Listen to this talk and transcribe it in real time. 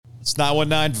It's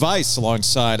 919 Vice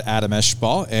alongside Adam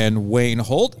Eschball and Wayne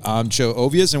Holt. I'm Joe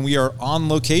Ovias, and we are on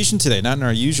location today, not in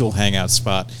our usual hangout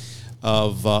spot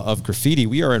of graffiti.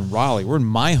 We are in Raleigh. We're in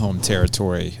my home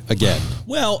territory again.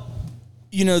 Well,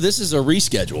 you know, this is a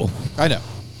reschedule. I know.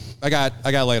 I got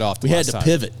laid off. We had to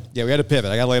pivot. Yeah, we had to pivot.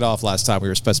 I got laid off last time we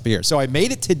were supposed to be here. So I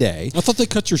made it today. I thought they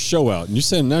cut your show out, and you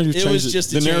said now you've changed it.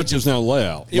 Just the narrative's now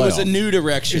layout. It was a new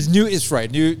direction. It's right.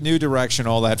 New direction,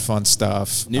 all that fun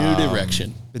stuff. New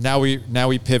direction. But now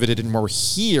we pivoted and we're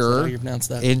here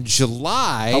in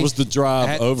July. How was the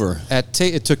drive over?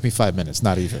 It took me 5 minutes,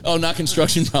 not even. Oh, not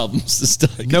construction problems this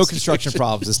time. No construction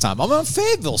problems this time. I'm on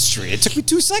Fayetteville Street. It took me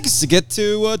 2 seconds to get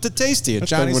to Tasty. And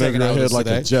Johnny's hanging out with us like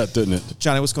today. a jet, didn't it?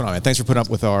 Johnny, what's going on, man? Thanks for putting up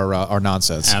with our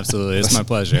nonsense. Absolutely, it's my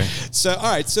pleasure. So,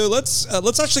 all right. So let's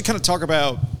actually kind of talk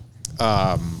about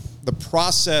the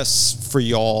process for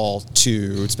y'all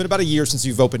it's been about a year since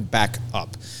you've opened back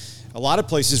up. A lot of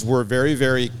places were very,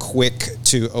 very quick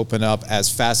to open up as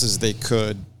fast as they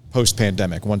could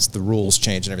post-pandemic once the rules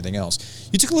changed and everything else.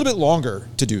 You took a little bit longer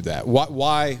to do that.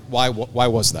 Why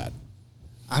was that?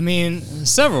 I mean,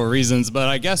 several reasons, but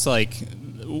I guess like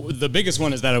the biggest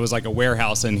one is that it was like a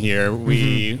warehouse in here.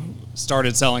 We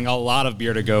started selling a lot of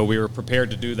beer to go. We were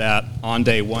prepared to do that on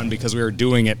day one because we were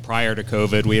doing it prior to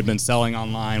COVID. We had been selling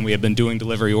online. We had been doing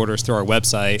delivery orders through our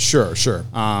website. Sure.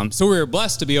 So we were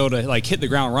blessed to be able to like hit the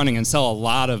ground running and sell a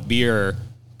lot of beer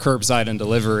curbside and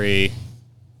delivery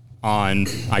on,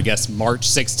 I guess, March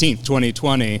 16th,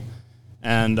 2020.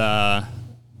 And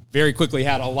very quickly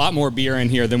had a lot more beer in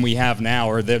here than we have now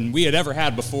or than we had ever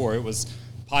had before. It was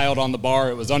piled on the bar,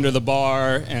 it was under the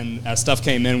bar, and as stuff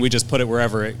came in, we just put it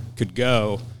wherever it could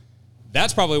go.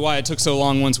 That's probably why it took so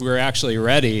long once we were actually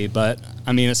ready, but,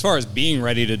 I mean, as far as being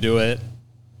ready to do it,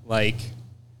 like,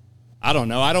 I don't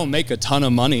know, I don't make a ton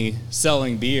of money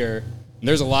selling beer, and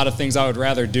there's a lot of things I would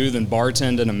rather do than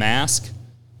bartend in a mask,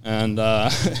 and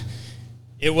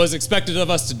it was expected of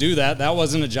us to do that. That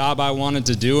wasn't a job I wanted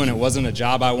to do, and it wasn't a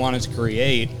job I wanted to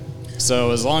create,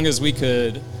 so as long as we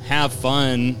could have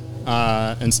fun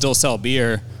and still sell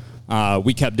beer,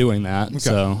 we kept doing that. Okay.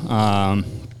 So,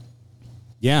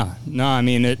 yeah, no, I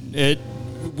mean,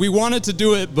 we wanted to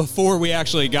do it before we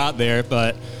actually got there,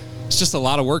 but it's just a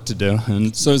lot of work to do.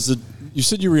 And so you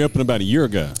said you reopened about a year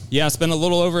ago. Yeah, it's been a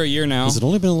little over a year now. Has it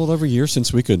only been a little over a year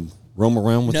since we could roam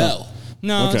around without?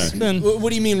 No, okay. It's been... What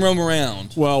do you mean roam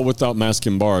around? Well, without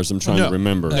masking bars, I'm trying to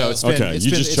remember. No, it's been, okay, you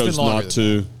just chose not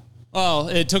to... Well,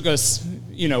 it took us,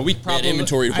 we probably...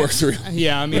 inventory to work through.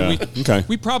 Yeah, I mean,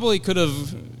 we probably could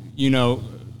have,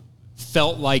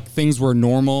 felt like things were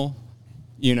normal,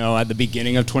 at the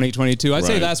beginning of 2022. I'd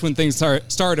say that's when things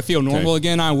started to feel normal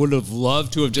again. I would have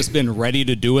loved to have just been ready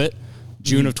to do it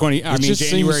January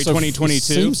 2022. It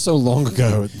seems so long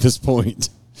ago at this point.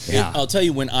 Yeah. I'll tell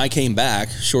you, when I came back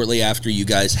shortly after you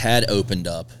guys had opened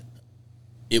up,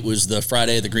 it was the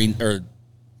Friday of the Green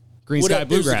Sky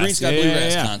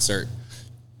Bluegrass concert,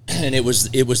 and it was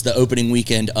the opening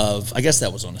weekend of, I guess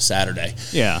that was on a Saturday.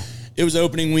 Yeah, it was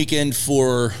opening weekend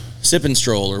for Sip and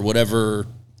Stroll or whatever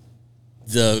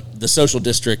the social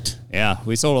district. Yeah,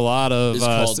 we sold a lot of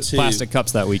plastic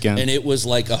cups that weekend, and it was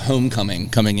like a homecoming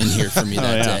coming in here for me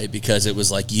that day because it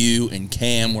was like you and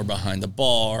Cam were behind the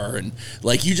bar, and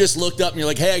like you just looked up and you're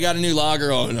like, "Hey, I got a new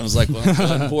lager on," and I was like, "Well, I'm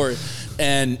going for it."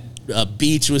 And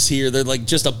Beach was here. They're like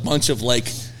just a bunch of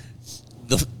like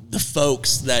the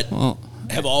folks that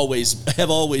have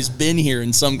always been here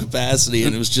in some capacity,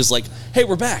 and it was just like, hey,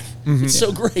 we're back. It's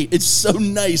so great. It's so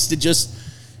nice to just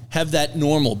have that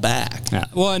normal back. Yeah.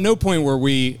 Well, at no point were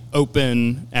we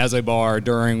open as a bar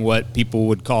during what people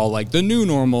would call like the new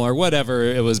normal or whatever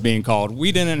it was being called.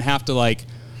 We didn't have to like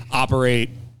operate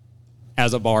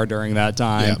as a bar during that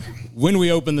time. Yeah. When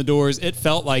we opened the doors, it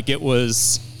felt like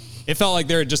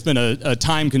there had just been a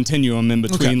time continuum in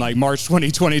between like March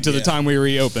 2020 to the time we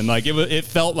reopened. Like it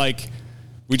felt like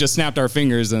we just snapped our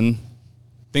fingers and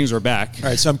things were back. All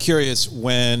right, so I'm curious,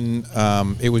 when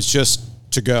it was just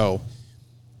to go,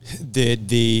 did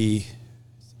the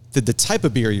type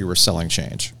of beer you were selling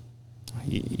change?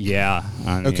 Yeah.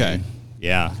 I mean,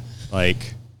 yeah.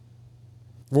 Like,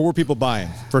 what were people buying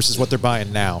versus what they're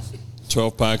buying now?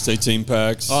 12 packs, 18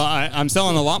 packs. I'm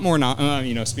selling a lot more,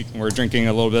 we're drinking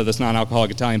a little bit of this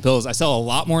non-alcoholic Italian Pils. I sell a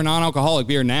lot more non-alcoholic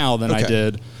beer now than I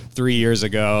did 3 years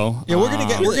ago. Yeah, we're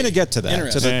gonna get to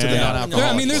that, to the non-alcoholic.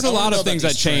 I mean, there's a lot of things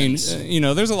that change.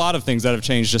 There's a lot of things that have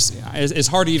changed. Just it's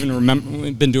hard to even remember.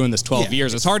 We've been doing this 12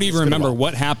 years. It's hard to even remember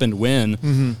what happened when.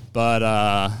 Mm-hmm.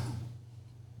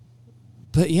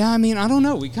 But yeah, I mean, I don't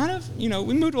know. We kind of,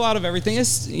 we moved a lot of everything.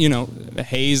 It's,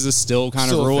 haze is still kind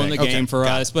of ruling the game for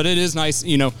us. But it is nice.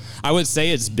 I would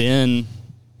say it's been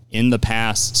in the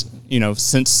past,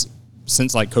 since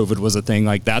like COVID was a thing,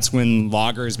 like that's when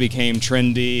lagers became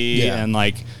trendy and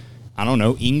like, I don't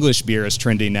know, English beer is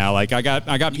trendy now. Like I got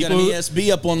people. You got an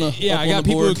ESB up on the I got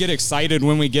people who get excited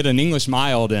when we get an English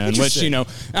mild in, which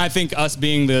I think us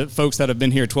being the folks that have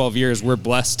been here 12 years, we're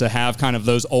blessed to have kind of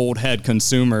those old head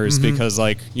consumers because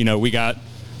like we got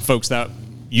folks that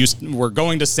were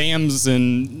going to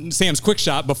Sam's Quick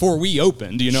Shop before we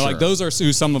opened. Like those are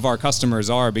who some of our customers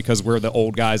are because we're the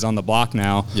old guys on the block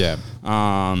now. Yeah.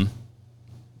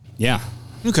 Yeah.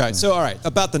 Okay. So all right,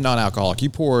 about the non-alcoholic, you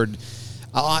poured.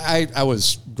 I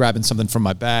was grabbing something from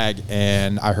my bag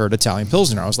and I heard Italian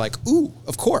Pilsner. I was like, ooh,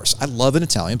 of course. I love an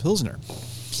Italian Pilsner.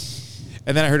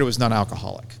 And then I heard it was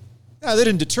non-alcoholic. Now, that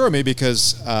didn't deter me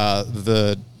because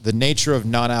the nature of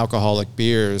non-alcoholic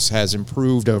beers has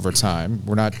improved over time.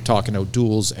 We're not talking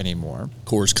O'Doul's anymore.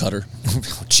 Coors Cutter.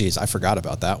 Jeez, I forgot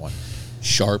about that one.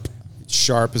 Sharp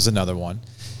is another one.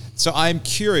 So I'm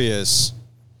curious,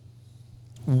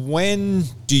 when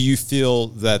do you feel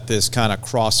that this kind of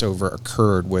crossover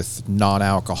occurred with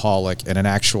non-alcoholic and an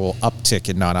actual uptick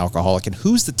in non-alcoholic? And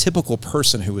who's the typical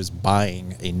person who is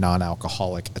buying a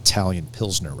non-alcoholic Italian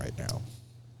Pilsner right now?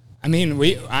 I mean,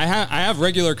 I have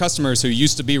regular customers who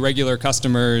used to be regular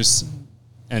customers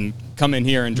and come in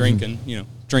here and drink and,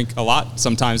 drink a lot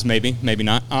sometimes, maybe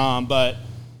not. But,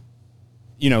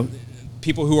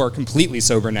 people who are completely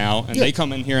sober now and they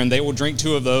come in here and they will drink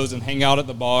 2 of those and hang out at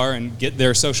the bar and get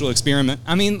their social experience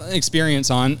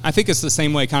on. I think it's the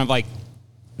same way kind of like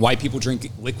why people drink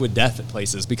Liquid Death at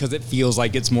places because it feels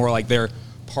like it's more like they're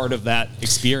part of that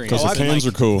experience. Because the cans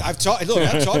are cool. I've talked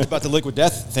about the Liquid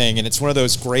Death thing, and it's one of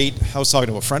those great, I was talking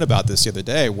to a friend about this the other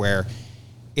day, where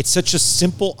it's such a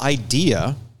simple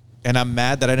idea, and I'm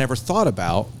mad that I never thought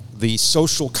about the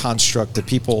social construct that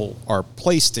people are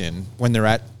placed in when they're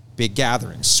at big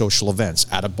gatherings, social events,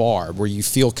 at a bar, where you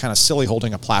feel kind of silly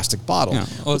holding a plastic bottle. Yeah.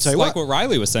 Well, it's like what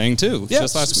Riley was saying, too. Yeah,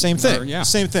 same thing.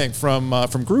 Same thing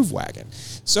from Groove Wagon.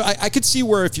 So I could see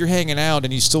where if you're hanging out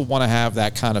and you still want to have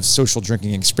that kind of social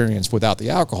drinking experience without the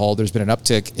alcohol, there's been an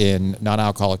uptick in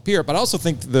non-alcoholic beer. But I also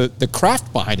think the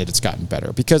craft behind it has gotten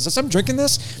better. Because as I'm drinking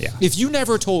this, if you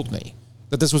never told me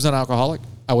that this was non-alcoholic,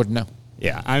 I wouldn't know.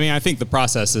 Yeah, I mean, I think the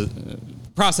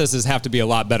processes have to be a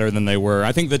lot better than they were.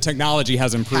 I think the technology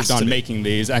has improved on making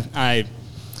these. I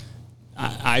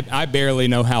barely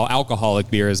know how alcoholic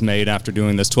beer is made after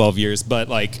doing this 12 years, but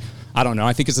like, I don't know.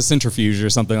 I think it's a centrifuge or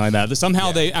something like that.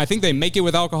 Somehow I think they make it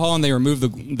with alcohol and they remove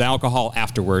the alcohol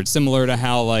afterwards, similar to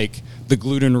how like the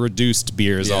gluten reduced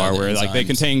beers are, where like they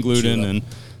contain gluten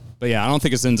but yeah, I don't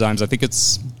think it's enzymes. I think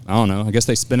it's, I don't know. I guess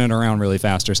they spin it around really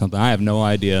fast or something. I have no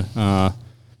idea.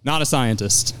 Not a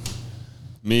scientist.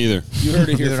 Me either. You heard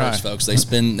it here first, folks. They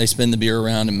spin the beer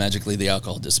around and magically the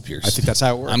alcohol disappears. I think that's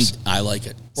how it works. I like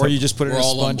it. Or you just put it in a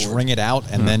sponge, wring it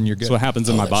out, and then you're good. That's what happens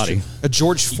in my body. True. A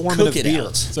George Foreman of beer.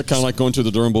 Is that kind of like going to the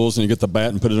Durham Bulls and you get the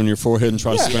bat and put it on your forehead and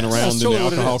try to spin around and the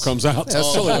alcohol comes out?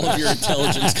 All of your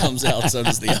intelligence comes out, so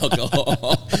does the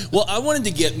alcohol. Well, I wanted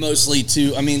to get mostly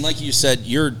to, I mean, like you said,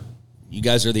 you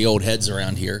guys are the old heads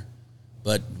around here,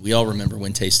 but we all remember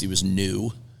when Tasty was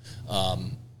new.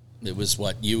 It was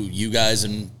what, you guys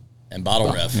and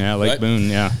Bottle Ref. Yeah, Lake Boone,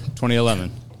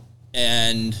 2011.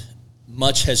 And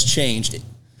much has changed.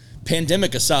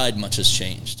 Pandemic aside, much has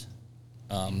changed.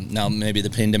 Now, maybe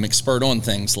the pandemic spurred on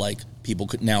things like people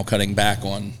now cutting back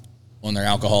on their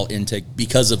alcohol intake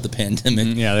because of the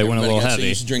pandemic. Yeah, they went a little heavy. So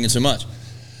used to drinking so much.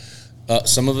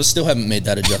 Some of us still haven't made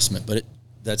that adjustment, but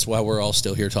that's why we're all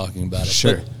still here talking about it.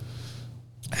 Sure.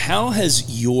 But how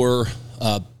has your,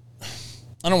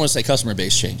 I don't want to say customer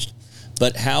base changed,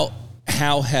 but how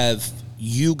have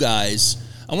you guys,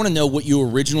 I want to know what you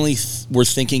originally were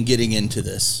thinking getting into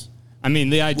this. I mean,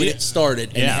 the idea. When it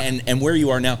started and where you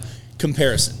are now,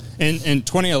 comparison. In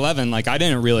 2011, like, I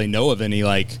didn't really know of any,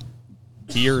 like,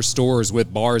 beer stores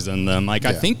with bars in them. Like,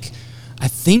 I think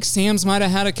Sam's might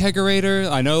have had a kegerator.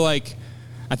 I know, like,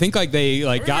 I think like they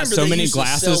like got so many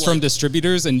glasses from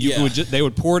distributers, and they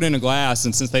would pour it in a glass,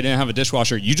 and since they didn't have a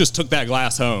dishwasher, you just took that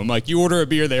glass home. Like, you order a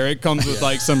beer there, it comes with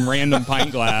like some random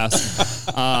pint glass.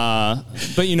 But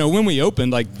when we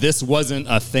opened, like, this wasn't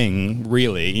a thing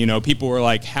really. People were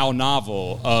like, how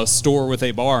novel, a store with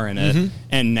a bar in it. Mm-hmm.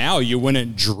 And now you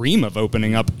wouldn't dream of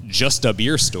opening up just a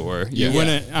beer store. You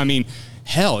wouldn't. I mean,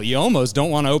 hell, you almost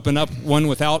don't want to open up one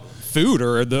without food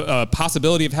or the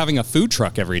possibility of having a food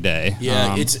truck every day.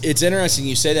 Yeah, it's interesting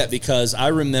you say that, because I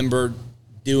remember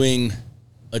doing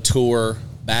a tour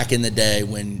back in the day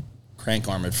when Crank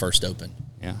Arm had first opened.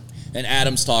 Yeah. And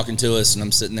Adam's talking to us, and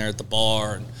I'm sitting there at the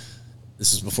bar, and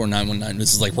this is before 919.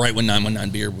 This is like right when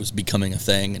 919 beer was becoming a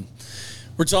thing. And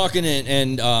we're talking,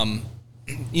 and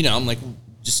I'm like,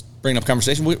 just bringing up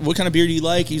conversation. What kind of beer do you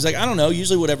like? He's like, I don't know.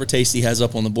 Usually whatever Tasty has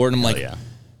up on the board. And I'm like,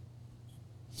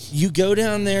 you go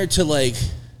down there to like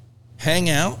hang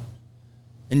out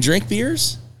and drink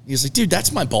beers? He's like, dude,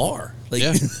 that's my bar. Like,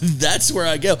 that's where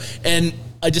I go. And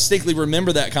I distinctly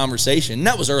remember that conversation. And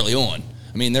that was early on.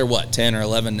 I mean, they're what, 10 or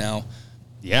 11 now?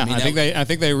 Yeah, I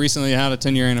think they recently had a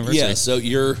 10-year anniversary. Yeah, so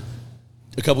you're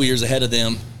a couple years ahead of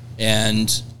them,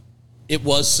 and it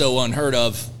was so unheard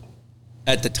of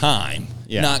at the time,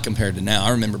 not compared to now.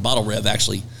 I remember Bottle Rev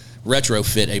actually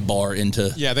retrofit a bar into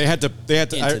they had to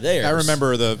theirs. I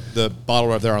remember the Bottle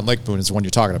Rev there on Lake Boone is the one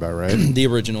you're talking about, right? the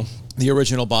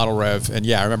original Bottle Rev. And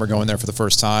I remember going there for the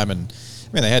first time, and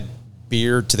I mean, they had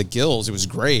beer to the gills. It was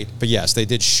great. But yes, they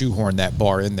did shoehorn that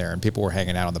bar in there, and people were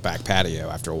hanging out on the back patio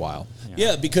after a while.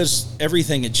 Yeah, because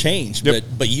everything had changed.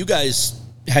 But you guys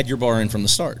had your bar in from the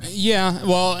start. Yeah,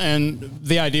 well, and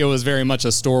the idea was very much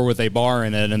a store with a bar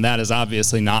in it, and that is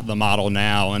obviously not the model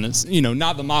now, and it's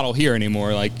not the model here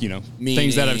anymore. Like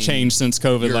things that have changed since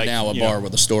COVID. You're like now a bar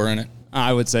with a store in it.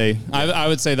 I would say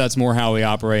that's more how we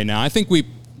operate now. I think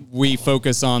we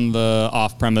focus on the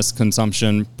off-premise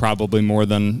consumption probably more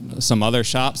than some other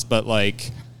shops, but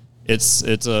like it's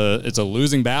a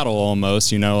losing battle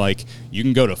almost. Like you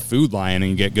can go to Food Lion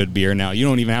and get good beer now. You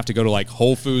don't even have to go to like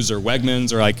Whole Foods or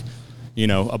Wegmans or like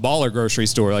a baller grocery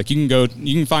store. Like you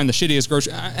can find the shittiest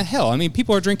grocery. Hell, I mean,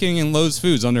 people are drinking in Lowe's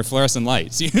Foods under fluorescent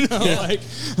lights.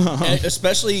 And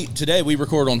especially today, we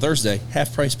record on Thursday,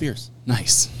 half-price beers.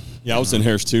 Nice. Yeah, I was in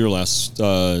Harris Teeter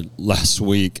last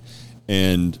week,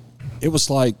 and it was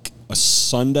like a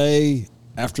Sunday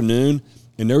afternoon,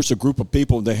 and there was a group of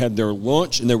people. They had their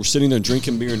lunch, and they were sitting there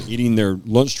drinking beer and eating their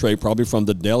lunch tray, probably from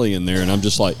the deli in there. And I'm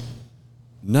just like,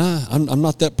 nah, I'm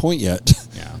not that point yet.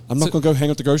 Yeah. I'm not going to go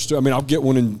hang at the grocery store. I mean, I'll get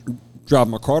one and drive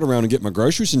my cart around and get my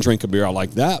groceries and drink a beer. I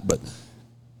like that, but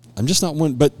I'm just not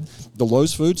one. But the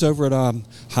Lowe's Foods over at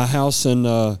High House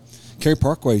and Cary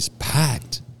Parkway is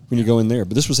packed when you go in there.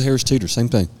 But this was a Harris Teeter, same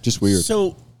thing, just weird.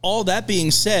 So all that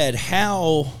being said,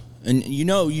 and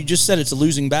you just said it's a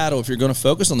losing battle if you're going to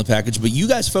focus on the package, but you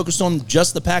guys focused on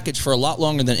just the package for a lot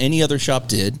longer than any other shop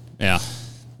did. Yeah.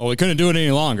 Well, we couldn't do it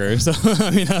any longer. So, I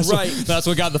mean, that's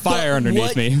what got the fire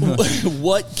underneath me.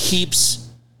 What keeps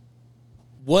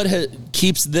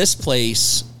this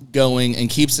place going and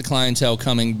keeps the clientele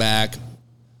coming back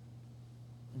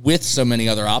with so many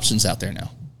other options out there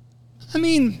now? I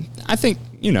mean, I think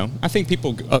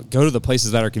people go to the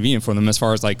places that are convenient for them as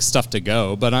far as like stuff to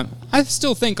go. But I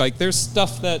still think like there's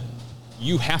stuff that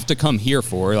you have to come here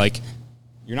for. Like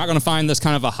you're not going to find this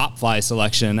kind of a hop fly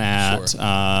selection at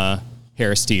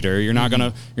Harris Teeter. You're not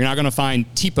gonna find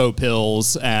Tipo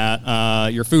pills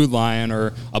at your Food Lion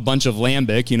or a bunch of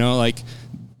Lambic. Like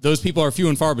those people are few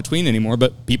and far between anymore.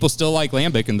 But people still like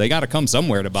Lambic, and they got to come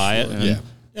somewhere to buy it. And,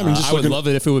 I mean, I would love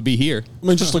it if it would be here. I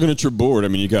mean, just looking at your board, I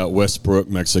mean, you got Westbrook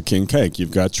Mexican Cake.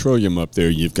 You've got Trillium up there.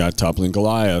 You've got Toppling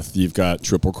Goliath. You've got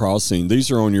Triple Crossing.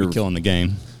 These are on your... You're killing the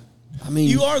game. I mean...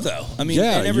 You are, though. I mean,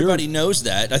 and everybody knows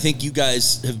that. I think you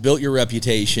guys have built your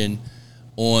reputation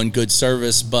on good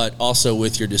service, but also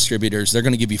with your distributors. They're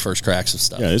going to give you first cracks of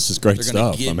stuff. Yeah, this is great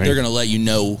stuff. They're going to let you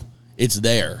know it's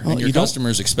there, and your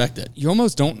customers expect it. You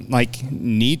almost don't,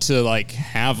 need to,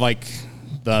 have,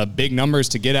 the big numbers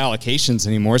to get allocations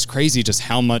anymore. It's crazy just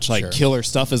how much killer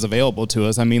stuff is available to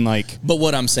us. I mean, but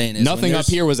what I'm saying is nothing up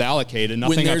here was allocated.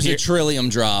 Nothing when there's up here. A Trillium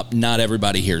drop, not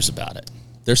everybody hears about it.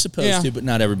 They're supposed to, but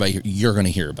not everybody. You're going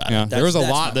to hear about it. There was a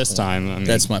lot this time. I mean,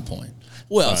 that's my point.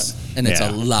 Well, and it's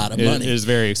a lot of money. It is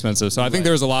very expensive. So I think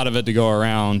there was a lot of it to go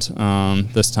around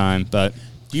this time. But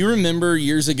do you remember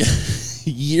years ago?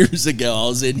 Years ago, I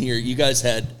was in here. You guys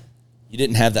you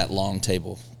didn't have that long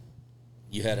table.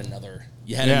 You had another.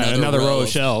 You had another row of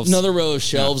shelves. Another row of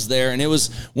shelves there. And it was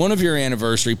one of your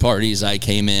anniversary parties I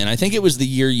came in. I think it was the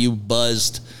year you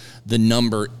buzzed the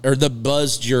number, or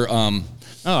buzzed your...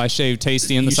 I shaved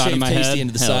Tasty in the side of my head. You shaved Tasty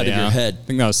into the side of your head. I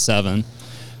think that was 7.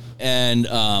 And,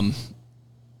 wow,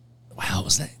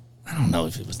 was that... I don't know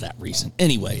if it was that recent.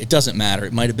 Anyway, it doesn't matter.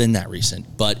 It might have been that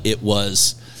recent. But it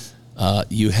was...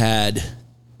 you had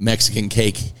Mexican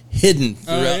Cake hidden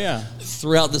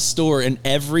throughout the store, and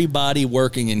everybody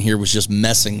working in here was just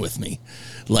messing with me,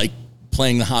 like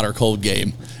playing the hot or cold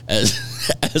game as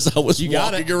I was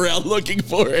walking around looking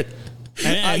for it.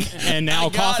 And now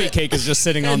Coffee Cake is just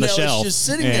sitting on the shelf. It's just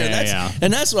sitting there.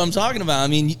 And that's what I'm talking about. I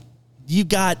mean, you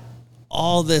got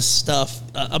all this stuff.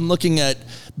 I'm looking at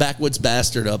Backwoods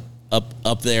Bastard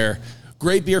up there.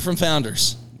 Great beer from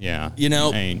Founders. Yeah.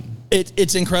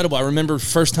 It's incredible. I remember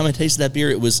first time I tasted that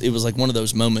beer, it was like one of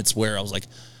those moments where I was like,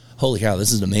 holy cow,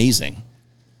 this is amazing.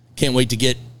 Can't wait to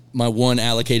get my one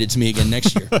allocated to me again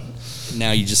next year.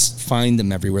 Now you just find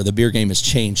them everywhere. The beer game has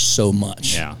changed so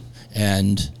much. Yeah.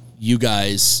 And you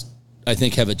guys, I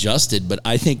think, have adjusted, but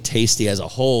I think Tasty as a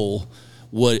whole,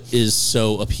 what is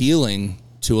so appealing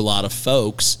to a lot of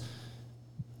folks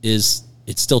is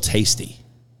it's still tasty.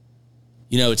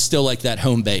 You know, it's still like that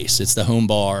home base. It's the home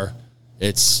bar.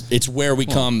 It's where we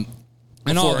come.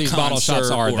 And all these bottle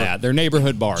shops are that. They're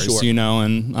neighborhood bars, Sure. you know,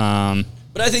 and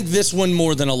But I think this one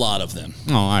more than a lot of them.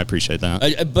 oh, I appreciate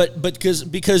that. But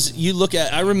because you look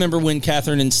at, I remember when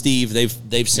Catherine and Steve,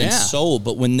 they've since sold,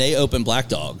 but when they opened Black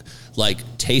Dog, like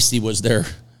Tasty was their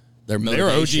motivation. They were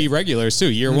OG regulars too,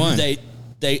 year one.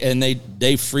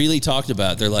 They freely talked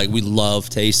about it. They're like, we love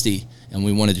Tasty, and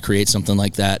we wanted to create something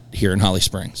like that here in Holly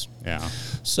Springs. Yeah.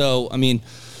 So, I mean,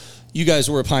 you guys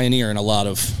were a pioneer in a lot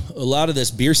of this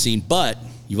beer scene, but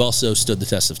you've also stood the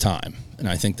test of time. And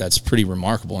I think that's pretty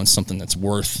remarkable and something that's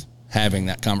worth having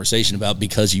that conversation about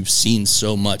because you've seen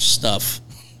so much stuff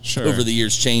over the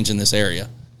years change in this area.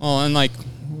 Well, and like,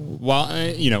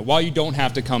 while you don't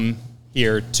have to come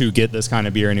here to get this kind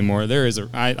of beer anymore,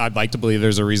 I'd like to believe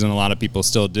there's a reason a lot of people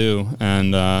still do.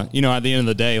 And, at the end of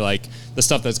the day, like the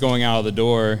stuff that's going out of the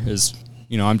door is,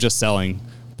 I'm just selling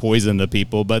poison to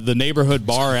people, but the neighborhood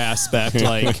bar aspect,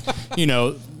 like,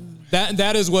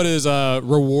 that is what is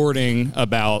rewarding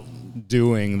about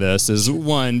doing this is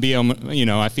one,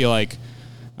 I feel like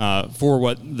for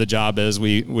what the job is,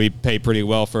 we pay pretty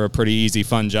well for a pretty easy,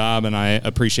 fun job, and I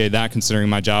appreciate that considering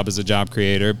my job as a job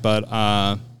creator. But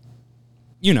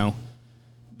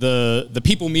the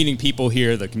people meeting people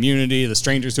here, the community, the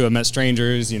strangers who have met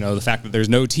strangers, the fact that there's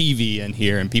no TV in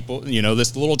here and people,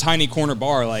 this little tiny corner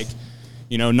bar, like,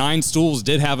 9 Stools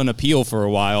did have an appeal for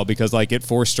a while because like it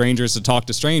forced strangers to talk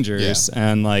to strangers,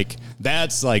 and like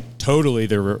that's like totally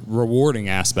the rewarding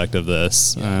aspect of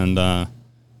this. And no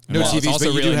TVs, it's also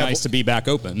but you really do have, nice to be back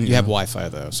open. You have Wi-Fi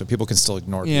though, so people can still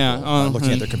ignore people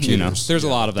looking at their computers. There's a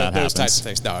lot of that those happens. types of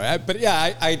things. No,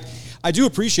 I do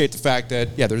appreciate the fact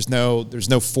that there's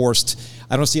no forced.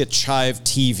 I don't see a Chive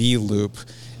TV loop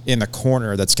in the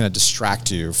corner that's going to distract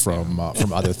you from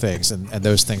other things, and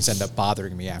those things end up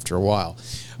bothering me after a while.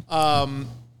 Are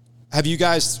you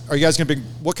guys going to be,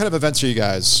 what kind of events are you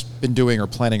guys been doing or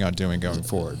planning on doing going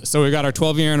forward? So we got our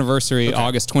 12-year anniversary,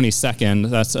 August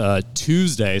 22nd. That's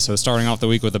Tuesday, so starting off the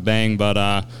week with a bang,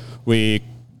 but we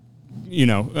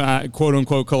quote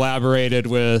unquote collaborated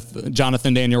with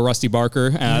Jonathan Daniel Rusty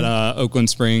Barker at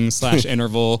Oakland Springs /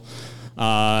 Interval.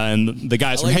 And the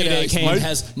guys from Heyday came.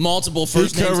 Has multiple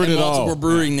first names and multiple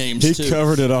brewing names too. He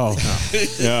covered it all.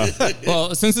 Yeah.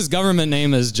 Well, since his government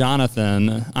name is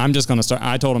Jonathan, I'm just going to start.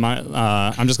 I told him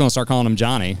I'm just going to start calling him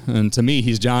Johnny, and to me,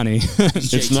 he's Johnny.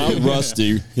 It's not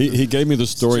Rusty. He gave me the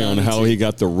story on how he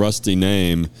got the Rusty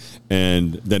name,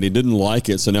 and that he didn't like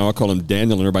it. So now I call him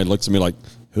Daniel, and everybody looks at me like,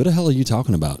 who the hell are you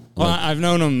talking about? Well, I've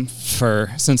known him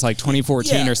since like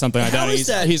 2014 or something like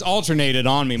that. He's alternated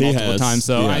on me multiple times,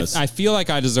 so I feel like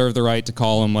I deserve the right to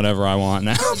call him whatever I want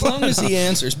now. As long as he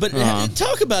answers. But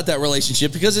talk about that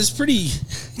relationship, because it's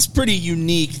pretty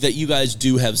unique that you guys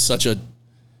do have such a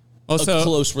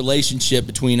close relationship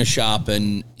between a shop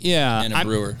and a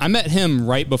brewer. I met him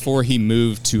right before he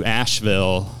moved to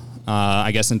Asheville,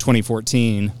 I guess in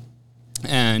 2014.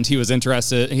 And he was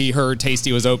interested. He heard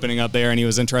Tasty was opening up there, and he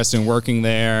was interested in working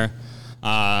there.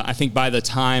 I think by the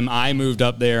time I moved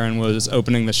up there and was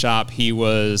opening the shop, he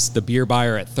was the beer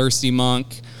buyer at Thirsty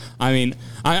Monk. I mean,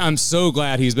 I'm so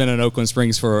glad he's been in Oakland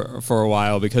Springs for a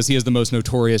while, because he is the most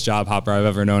notorious job hopper I've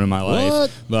ever known in my life.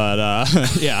 What? But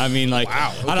I mean, like,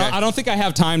 wow, okay. I don't think I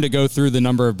have time to go through the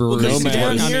number of breweries.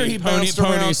 Down here, he bounced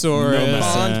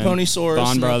around Pony Source,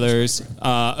 Bond Brothers,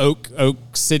 Oak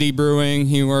City Brewing.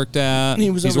 He worked at.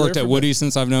 He's worked at Woody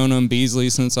since I've known him. Beasley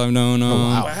since I've known him.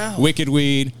 Oh, wow. Wicked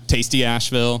Weed, Tasty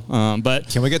Asheville. But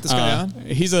can we get this guy on?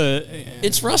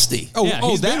 It's Rusty.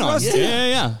 He's been on. Rusty.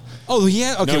 Yeah. Oh,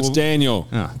 yeah. Okay, no, it's Daniel.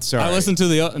 Sorry. I listened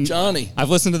to Johnny. I've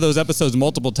listened to those episodes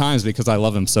multiple times because I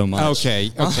love him so much.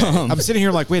 Okay. I'm sitting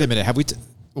here like, wait a minute. Have we?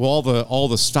 All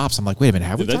the stops. I'm like, wait a minute.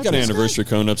 Have we? They've got an anniversary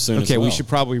coming up soon. Okay, as well. we should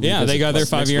probably. They got their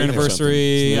 5-year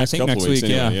anniversary. I think next week.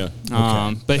 Anyway,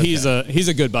 yeah. But he's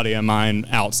a good buddy of mine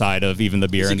outside of even the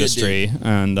beer industry,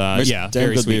 and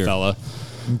very sweet beer. fella.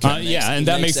 And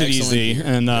that makes it easy. Beer.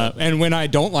 And when I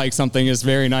don't like something, it's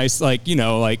very nice. Like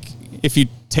if you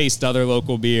taste other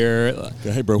local beer,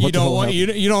 hey bro, you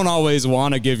don't always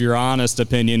want to give your honest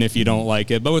opinion if you don't like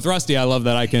it. But with Rusty, I love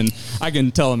that I can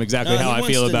tell him exactly how I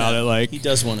feel about it. Like, he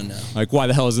does want to know. Like, why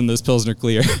the hell isn't this Pilsner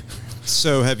clear?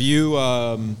 So have you?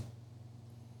 I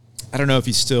don't know if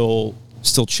you still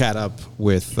chat up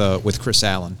with Chris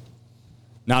Allen.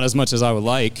 Not as much as I would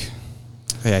like.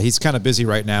 Yeah, he's kind of busy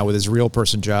right now with his real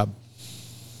person job.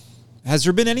 Has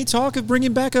there been any talk of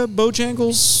bringing back a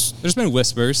Bojangles? There's been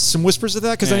whispers. Some whispers of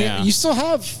that because you still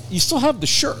have the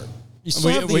shirt. You still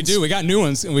have We do. We got new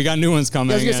ones. We got new ones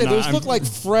coming. I was gonna say those look like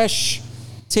fresh,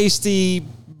 tasty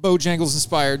Bojangles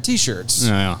inspired T-shirts.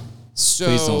 Yeah. So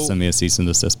Please don't send me a cease and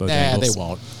desist Bojangles. Nah, they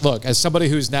won't. Look, as somebody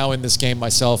who's now in this game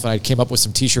myself, and I came up with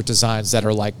some T-shirt designs that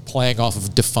are like playing off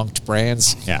of defunct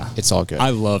brands. Yeah, it's all good. I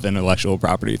love intellectual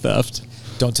property theft.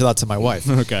 Don't tell that to my wife.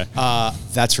 Okay,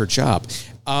 that's her job.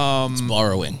 It's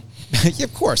borrowing. Yeah,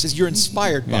 of course, you're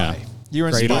inspired by. Yeah. You're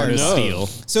Great inspired. steal.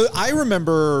 So I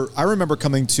remember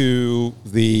coming to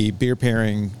the beer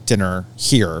pairing dinner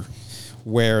here,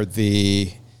 where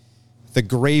the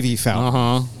gravy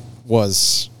fountain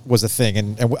was a thing,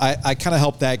 and I kind of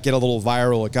helped that get a little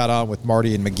viral. It got on with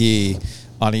Marty and McGee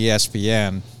on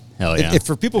ESPN. Hell yeah! If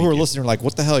for people who are listening, are like,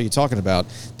 what the hell are you talking about?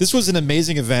 This was an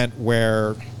amazing event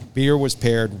where beer was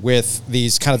paired with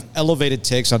these kind of elevated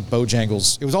takes on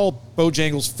Bojangles. It was all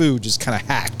Bojangles food, just kind of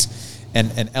hacked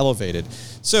and elevated.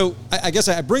 So I guess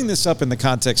I bring this up in the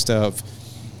context of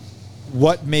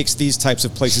what makes these types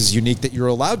of places unique, that you're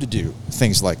allowed to do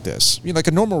things like this. You know, like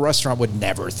a normal restaurant would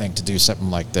never think to do something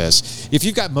like this. If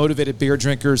you've got motivated beer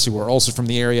drinkers who are also from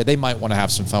the area, they might want to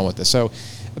have some fun with this. So,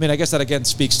 I mean, I guess that again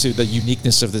speaks to the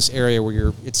uniqueness of this area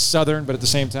where it's southern, but at the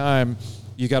same time,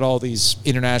 you got all these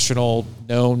international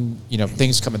known,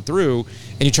 things coming through,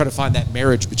 and you try to find that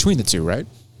marriage between the two, right?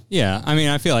 Yeah, I mean,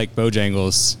 I feel like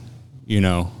Bojangles,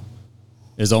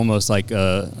 is almost like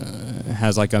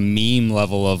has like a meme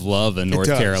level of love in North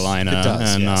Carolina. It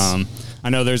does, and yes. I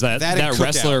know there's that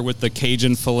wrestler with the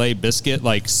Cajun filet biscuit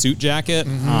like suit jacket.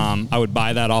 I would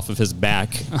buy that off of his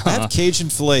back. I have Cajun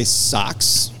filet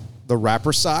socks. The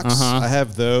wrapper socks. I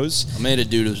have those. I made a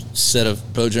dude a set of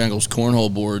Bojangles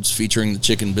cornhole boards featuring the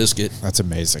chicken biscuit. That's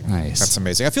amazing. Nice. That's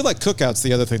amazing. I feel like Cookout's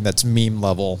the other thing that's meme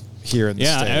level here in the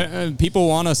state. People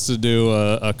want us to do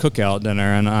a cookout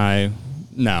dinner, and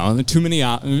no, too many.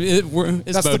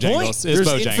 It's That's Bojangles. the point. It's There's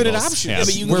Bojangles. infinite options. Yeah. Yeah,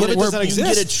 but you can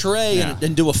get a tray Yeah.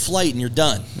 and do a flight and you're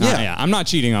done. Yeah. I'm not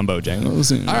cheating on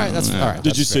Bojangles. All right, that's all right.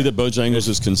 Did you see that Bojangles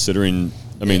is considering?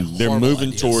 I mean, they're horrible moving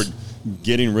ideas. toward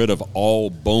getting rid of all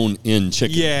bone-in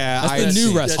chicken. Yeah, That's the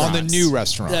new restaurant. On the new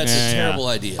restaurant. That's Yeah, a terrible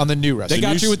idea. On the new They restaurant.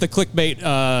 got you with the clickbait.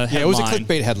 Yeah, it was a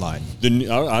clickbait headline.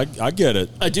 I get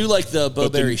it. I do like the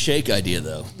But Bowberry then- shake idea,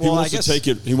 though. He wants to take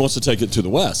it. He wants to take it to the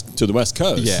West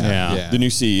Coast. Yeah. The new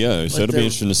CEO. So Like it'll be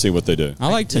interesting to see what they do. I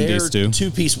like Tim Their D's too.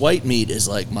 two-piece white meat is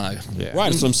like my... Yeah. Right.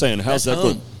 That's what I'm saying. How's That's that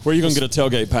going? home. Where are you going to get a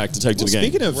tailgate pack to take to the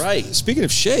game? Speaking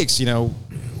of shakes,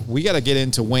 we got to get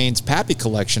into Wayne's Pappy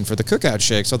collection for the cookout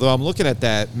shakes. Although I'm looking at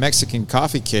that Mexican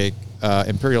coffee cake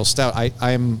Imperial Stout,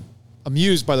 I'm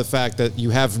amused by the fact that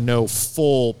you have no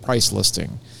full price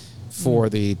listing for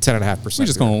the 10.5%. We're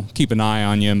just going to keep an eye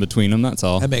on you in between them. That's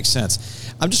all. That makes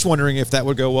sense. I'm just wondering if that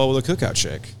would go well with a cookout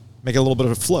shake. Make it a little bit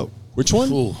of a float. Which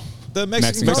one? Ooh, The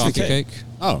Mexican, Mexican coffee cake.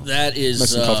 Oh, that is...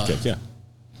 Mexican coffee cake. Yeah.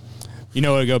 You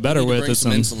know what would go better need to with bring is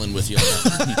some insulin with you.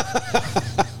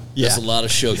 That's a lot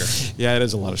of sugar. Yeah, it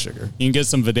is a lot of sugar. You can get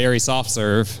some Videri soft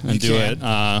serve and do can.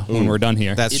 it when we're done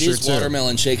here. That's It true is too.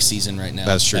 watermelon shake season right now.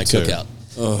 That's true, at too. Cookout.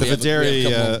 The We have a Videri,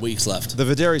 couple of weeks left. The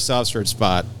Videri soft serve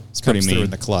spot pretty comes through mean.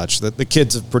 in the clutch. The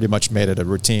kids have pretty much made it a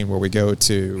routine where we go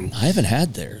to. I haven't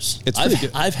had theirs. It's pretty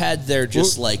good. I've had their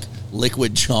just like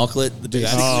liquid chocolate.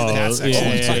 that's- Oh, that's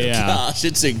excellent. yeah. Gosh,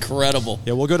 it's incredible.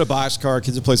 Yeah, we'll go to Boxcar.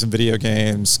 Kids will play some video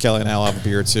games. Kelly and I'll have a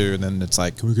beer or two, and then it's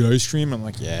like, can we get ice cream? I'm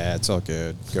like, yeah, it's all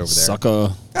good. Go over there.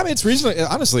 Sucker. I mean, it's reasonable.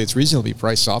 Honestly, it's reasonably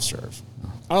priced soft serve.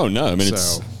 Oh no. I mean, it's.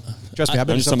 So, trust me, I've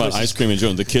been I'm to just some talking about places- ice cream and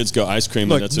joint. The kids go ice cream,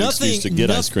 Look, and that's an excuse to get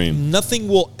ice cream. Nothing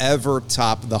will ever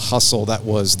top the hustle that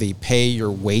was the pay your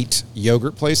weight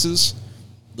yogurt places.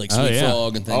 Like Oh, Sweet yeah.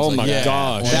 Frog and things Oh like my that.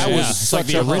 gosh, That Yeah. was It's such like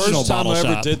the a original first time bottle I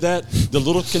ever shop. did that. The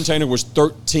little container was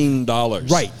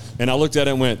 $13. Right. And I looked at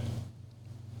it and went,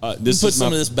 "This Put is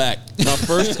some my of this back. my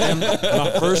first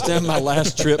and my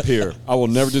last trip here. I will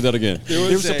never do that again."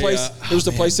 There was a place. There was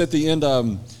a place at the end,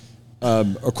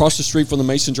 across the street from the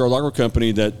Mason Jar Lager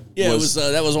Company that Yeah, was,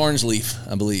 that was Orange Leaf,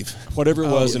 I believe. whatever it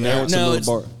was, and now it's a No,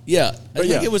 little bar. yeah. I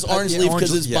think yeah. it was Orange Yeah, Leaf Orange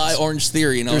because it's Leaf, by yes. Orange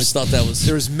Theory, and I always thought that was...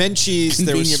 There was Menchie's,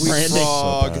 there was Convenient Sweet branding. So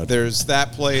Frog, bad. there's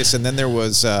that place, and then there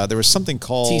was something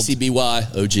called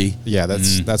TCBY OG. Yeah,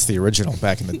 that's the original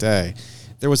back in the day.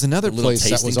 There was another Little place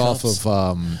that was tasting off cups.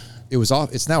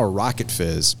 of it's now a Rocket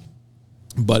Fizz,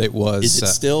 but it was Is it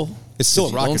still? it's still a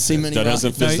You Rocket don't see Fizz. many That Rocket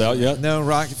hasn't fizzed out yet. No,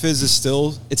 Rocket Fizz is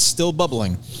still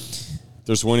bubbling.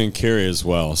 There's one in Cary as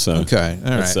well. So Okay, all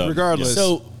That's, right. Regardless,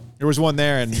 So- there was one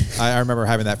there, and I remember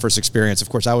having that first experience. Of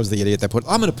course, I was the idiot that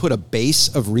I'm going to put a base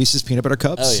of Reese's peanut butter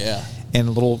cups. Oh, yeah. and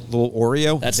a little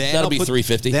Oreo. That'll be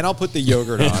 $3.50. Then I'll put the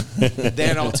yogurt on.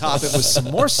 Then I'll top it with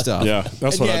some more stuff. Yeah,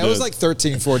 that's what I did. It was like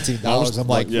 $13, $14. I'm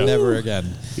like, never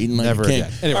again. Eating like Never a king.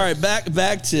 again. Anyway. All right,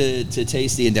 back to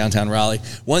Tasty in downtown Raleigh.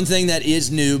 One thing that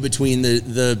is new between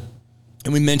the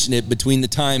and we mentioned it, between the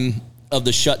time of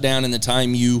the shutdown and the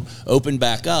time you opened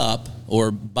back up,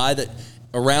 or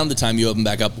around the time you opened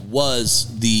back up,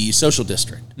 was the social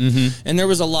district. Mm-hmm. And there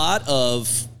was a lot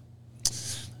of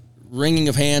wringing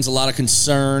of hands, a lot of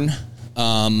concern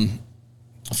from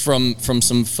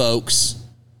some folks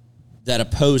that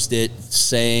opposed it,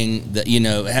 saying that,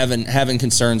 having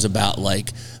concerns about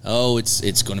like, oh,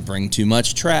 it's going to bring too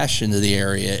much trash into the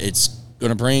area. It's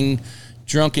going to bring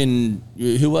Drunktown.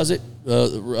 Yeah,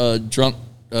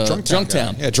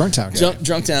 Drunktown.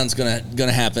 Drunktown's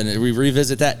gonna happen. We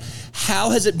revisit that. How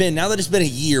has it been now that it's been a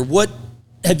year? What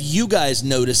have you guys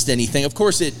noticed? Anything? Of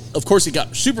course it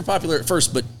got super popular at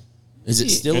first, but is it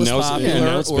still as popular? And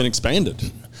now it's been expanded.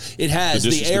 It has.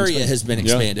 The area has been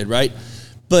expanded, right?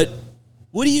 But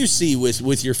what do you see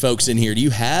with your folks in here? Do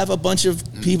you have a bunch of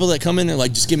people that come in and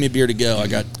like, just give me a beer to go? I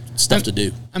got stuff to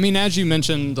do. I mean, as you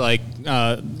mentioned, like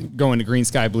going to Green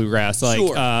Sky Bluegrass, like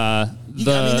sure.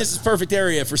 This is perfect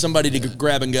area for somebody to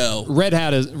grab and go. Red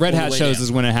Hat shows is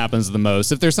when it happens the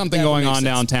most. If there's something going on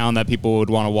downtown that people would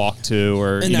want to walk to,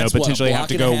 or potentially have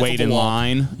to go wait in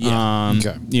line. Yeah.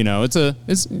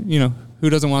 It's who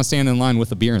doesn't want to stand in line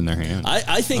with a beer in their hand?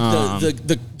 I think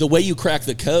the way you crack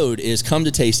the code is come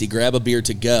to Tasty, grab a beer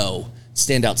to go,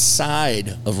 stand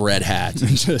outside of Red Hat,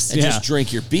 and just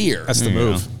drink your beer. That's the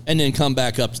move. And then come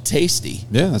back up to Tasty.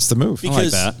 Yeah, that's the move.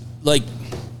 Because I like that.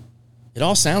 It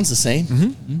all sounds the same.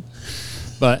 Mm-hmm.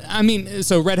 But, I mean,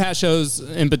 so Red Hat shows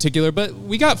in particular, but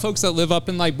we got folks that live up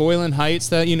in, like, Boylan Heights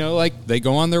that, like, they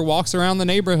go on their walks around the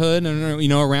neighborhood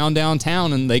and, around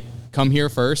downtown, and they come here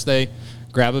first. They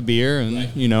grab a beer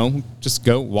and, just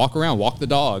go walk around, walk the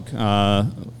dog.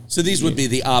 So these would be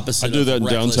the opposite. I do that in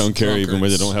downtown Cary, even where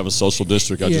they don't have a social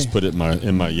district. I just put it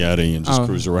in my Yeti and just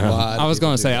cruise around. I was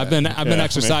going to say I've been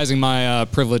exercising my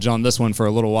privilege on this one for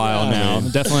a little while now.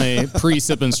 Definitely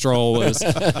pre-sip and stroll was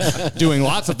doing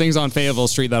lots of things on Fayetteville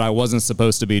Street that I wasn't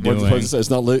supposed to be doing. It's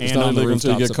not illegal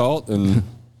until you get caught, and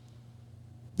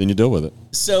then you deal with it.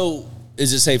 So,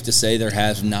 is it safe to say it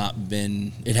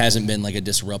hasn't been like a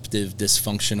disruptive,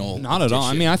 dysfunctional? Not at all.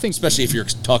 I mean, I think, especially if you're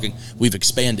talking, we've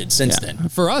expanded since then.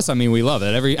 For us, I mean, we love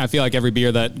it. I feel like every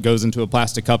beer that goes into a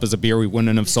plastic cup is a beer we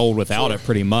wouldn't have sold without it,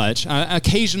 pretty much.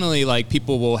 Occasionally, like,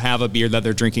 people will have a beer that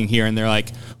they're drinking here, and they're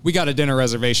like, "We got a dinner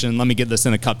reservation. Let me get this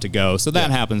in a cup to go." So that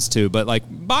happens too. But like,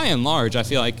 by and large, I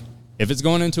feel like if it's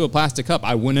going into a plastic cup,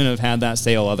 I wouldn't have had that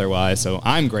sale otherwise. So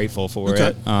I'm grateful for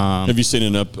it. Have you seen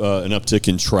an uptick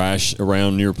in trash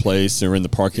around your place or in the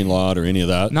parking lot or any of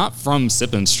that? Not from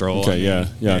Sip and Stroll. Okay,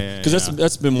 yeah. Because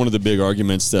that's been one of the big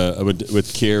arguments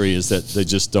with Cary, is that they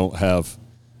just don't have.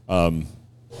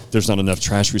 There's not enough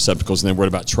trash receptacles, and they're worried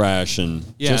about trash. And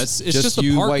it's just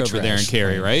the park over there in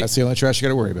Cary, right? That's the only trash you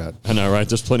got to worry about. I know, right?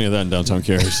 There's plenty of that in downtown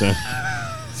Cary. So.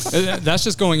 That's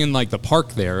just going in like the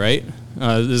park there, right?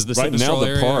 Is the right now the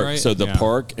area, park? Right? So the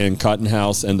park and Cotton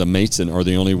House and the Mason are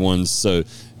the only ones. So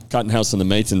Cotton House and the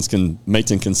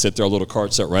Mason can sit their little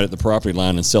carts out right at the property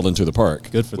line and sell into the park.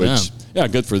 Good for them. Yeah,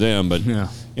 good for them. But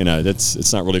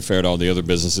it's not really fair to all the other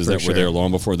businesses that were there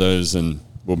long before those, and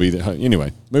will be there.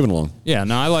 Anyway, moving along. Yeah,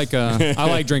 no, I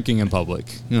like drinking in public.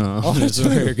 It's a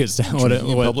very good sound. Drinking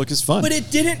in public is fun, but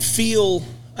it didn't feel.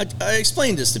 I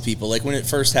explained this to people, like when it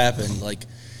first happened, like.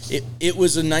 It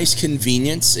was a nice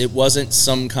convenience. It wasn't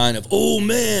some kind of, oh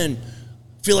man,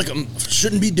 I feel like I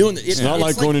shouldn't be doing it. It's not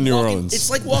like going to New Orleans. It's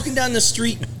like walking down the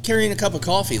street carrying a cup of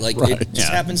coffee. Like it just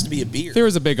happens to be a beer. There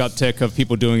was a big uptick of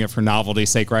people doing it for novelty's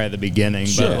sake right at the beginning,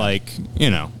 but like,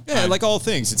 like all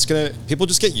things, people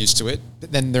just get used to it.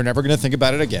 Then they're never gonna think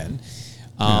about it again.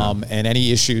 And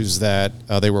any issues that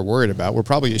they were worried about were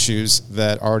probably issues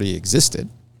that already existed.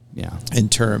 Yeah. In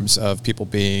terms of people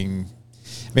being.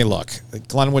 I mean, look,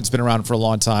 Glenwood's been around for a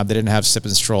long time. They didn't have Sip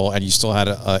and Stroll, and you still had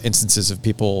instances of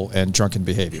people and drunken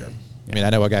behavior. I mean, I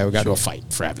know a guy who got into a fight,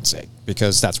 for heaven's sake,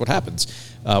 because that's what happens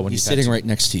when he's sitting right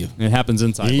next to you. It happens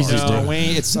inside bars.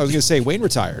 Wayne. I was going to say Wayne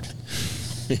retired.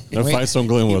 No fights on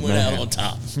Glenwood, went man. Out on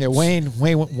top. Yeah, Wayne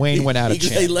went out of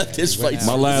champ. They left his fights.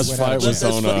 My last fight was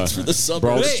on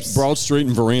Broad Street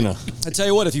in Varina. I tell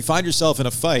you what, if you find yourself in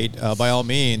a fight, by all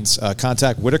means,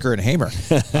 contact Whitaker and Hamer,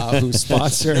 who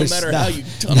sponsors. No matter how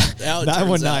it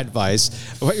 919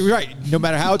 Vice. Right. No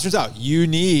matter how it turns out, you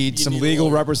need some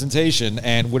legal representation,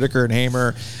 and Whitaker and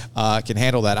Hamer can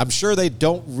handle that. I'm sure they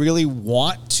don't really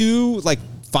want to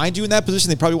find you in that position.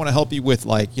 They probably want to help you with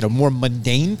more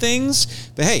mundane things.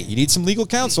 But hey, you need some legal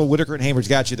counsel. Whitaker and Hamer's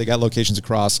got you. They got locations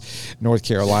across North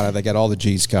Carolina. They got all the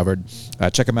G's covered.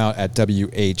 Check them out at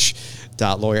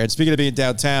wh.lawyer. And speaking of being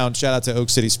downtown, shout out to Oak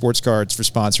City Sports Cards for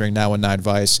sponsoring 919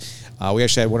 Vice. We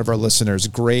actually had one of our listeners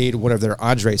grade one of their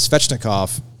Andrei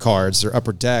Svechnikov cards, their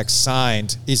upper decks,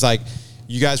 signed. He's like,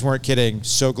 you guys weren't kidding.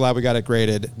 So glad we got it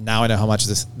graded. Now I know how much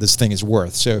this thing is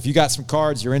worth. So if you got some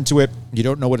cards, you're into it, you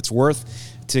don't know what it's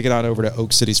worth, take it on over to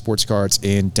Oak City Sports Cards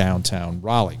in downtown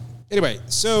Raleigh. Anyway,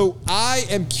 so I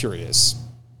am curious.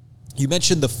 You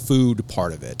mentioned the food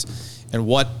part of it and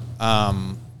what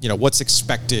what's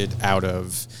expected out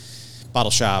of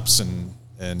bottle shops and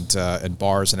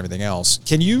bars and everything else.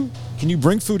 Can you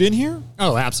bring food in here?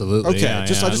 Oh, absolutely. Okay, I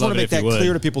just want to make that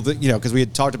clear to people that because we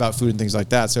had talked about food and things like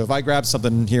that. So if I grab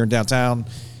something here in downtown,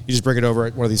 you just bring it over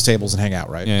at one of these tables and hang out,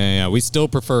 right? Yeah. We still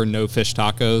prefer no fish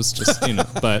tacos,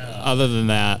 but other than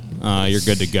that, you're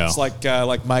good to go. It's like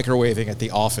microwaving at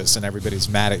the office and everybody's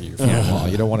mad at you for a while.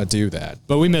 You don't want to do that.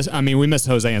 But we miss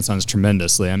Jose and Sons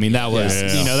tremendously. I mean, that was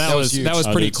that was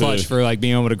pretty clutch for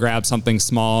being able to grab something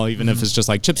small, even if it's just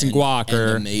like chips and guac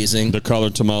or amazing. The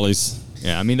colored tamales.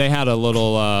 Yeah, I mean they had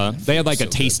a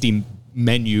tasty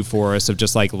menu for us of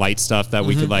just light stuff that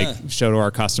we could show to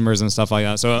our customers and stuff like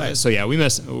that. So nice. So yeah, we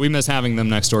miss having them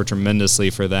next door tremendously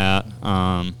for that.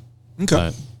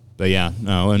 Okay. But yeah,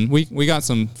 no, and we got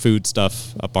some food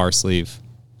stuff up our sleeve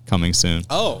coming soon.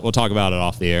 Oh. We'll talk about it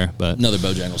off the air, but Another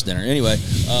Bojangles dinner. Anyway,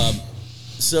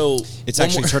 so It's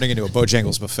actually turning into a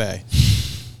Bojangles buffet.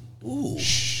 Ooh,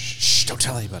 Shh, don't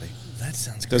tell anybody. that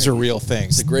sounds great. Those are real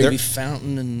things. The gravy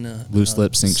fountain and loose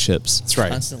lips sink ships. That's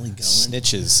right. constantly going.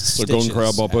 Snitches. So Golden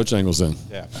Corral bought Bojangles then.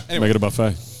 Yeah. Make it a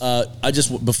buffet.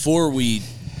 Before we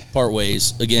part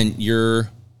ways, again,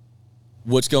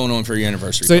 what's going on for your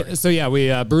anniversary party? So yeah,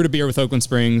 we brewed a beer with Oakland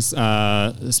Springs.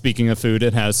 Speaking of food,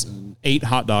 it has 8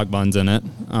 hot dog buns in it.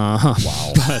 Wow.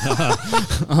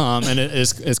 And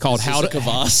it's called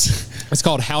It's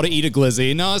called How to Eat a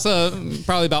Glizzy. No, it's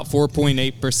probably about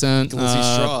 4.8% Glizzy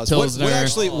straws.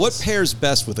 Pilsner. What pairs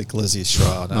best with a Glizzy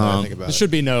straw? Now that I think about There it.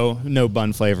 should be no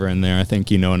bun flavor in there. I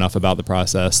think you know enough about the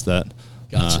process that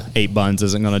Gotcha. 8 buns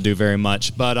isn't going to do very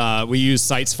much. But we use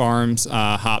Sites Farms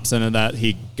hops in it that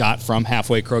he got from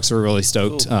Halfway Crooks. We're really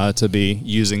stoked to be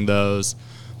using those.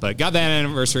 But got that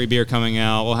anniversary beer coming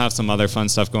out. We'll have some other fun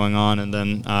stuff going on. And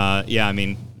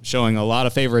then, showing a lot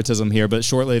of favoritism here. But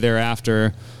shortly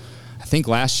thereafter, I think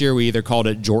last year we either called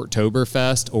it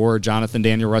Jorttoberfest or Jonathan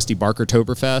Daniel Rusty Barker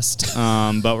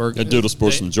Toberfest. But we're Doodle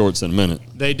sports some jorts in a minute.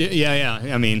 They do, yeah.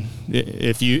 I mean,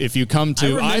 if you come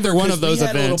to either one of those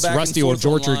events, Rusty will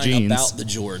George your jeans. About the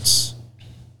jorts.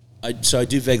 So I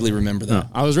do vaguely remember that.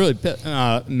 I was really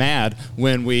mad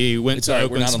when we went to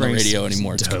Oakland we're not Springs. on the radio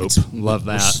anymore. It's Dope. It's Love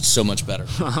that. so much better.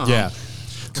 Yeah.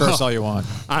 Curse all you want.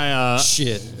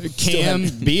 Shit. Cam,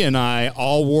 B, and I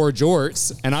all wore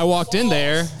jorts, and I walked in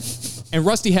there, and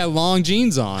Rusty had long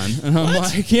jeans on, and I'm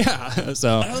like, yeah.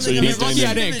 So he's lucky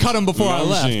I didn't cut him before I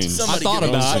left. jeans. I thought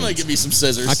about it. Somebody give me some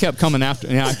scissors. I kept coming after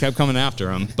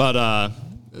him. But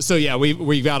so yeah,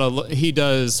 we got he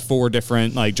does 4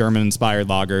 different German inspired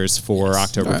lagers for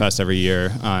Oktoberfest every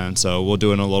year, and so we'll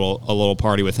do a little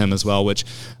party with him as well. Which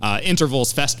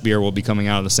Intervals Fest beer will be coming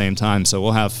out at the same time, so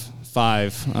we'll have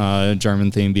 5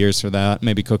 German themed beers for that.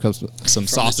 Maybe cook up some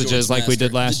sausages like we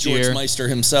did last year. George Meister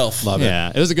himself. Love it.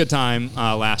 Yeah, it was a good time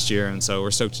last year, and so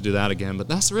we're stoked to do that again. But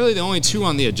that's really the only 2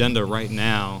 on the agenda right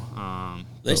now.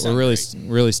 They But we're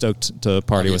really stoked to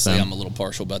party Obviously, with them. I'm a little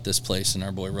partial about this place and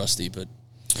our boy Rusty, but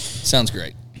sounds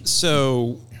great.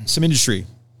 So, some industry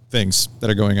things that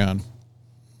are going on.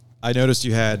 I noticed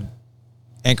you had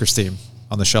Anchor Steam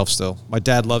on the shelf still. My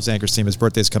dad loves Anchor Steam. His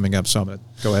birthday's coming up, so I'm going to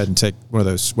go ahead and take one of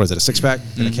those, what is it, a 6-pack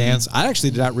in a cans? I actually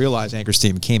did not realize Anchor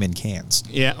Steam came in cans.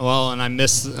 Yeah, well, and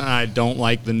I don't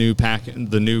like the new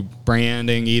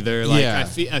branding either. Yeah.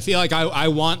 I feel like I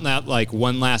want that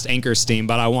one last Anchor Steam,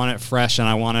 but I want it fresh and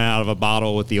I want it out of a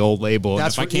bottle with the old label. And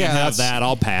if I can't have that,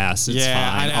 I'll pass. It's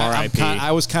fine. R.I.P.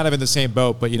 I was kind of in the same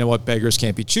boat, but you know what? Beggars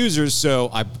can't be choosers. So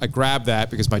I grabbed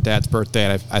that because my dad's birthday,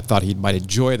 and I thought he might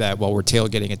enjoy that while we're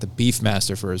tailgating at the Beefmaster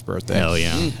for his birthday. Hell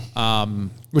yeah.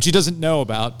 Which he doesn't know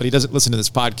about, but he doesn't listen to this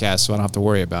podcast, so I don't have to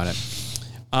worry about it.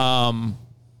 I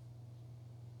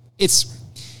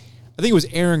think it was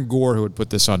Aaron Gore who had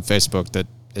put this on Facebook that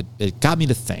it got me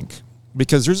to think,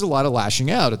 because there's a lot of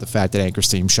lashing out at the fact that Anchor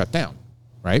Steam shut down,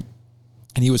 right?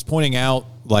 And he was pointing out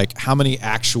how many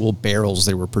actual barrels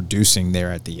they were producing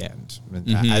there at the end,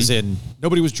 as in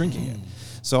nobody was drinking it.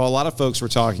 So a lot of folks were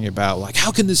talking about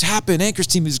how can this happen? Anchor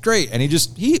Steam is great. And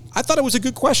I thought it was a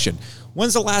good question.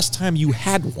 When's the last time you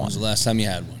had one? When's the last time you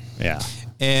had one? Yeah.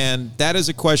 And that is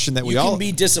a question that You can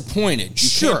be disappointed. You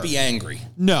can't be angry.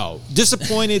 No.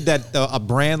 Disappointed that a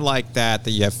brand like that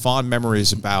you have fond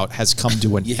memories about has come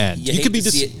to an end. You could be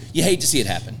you hate to see it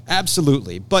happen.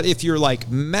 Absolutely. But if you're like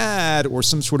mad or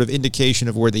some sort of indication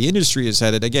of where the industry is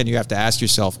headed, again, you have to ask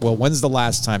yourself, well, when's the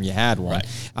last time you had one?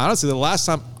 Right. Honestly, the last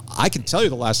time I can tell you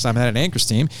the last time I had an Anchor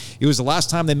Steam, it was the last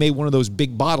time they made one of those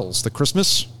big bottles, the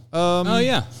Christmas. Oh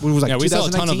yeah, what was, like, we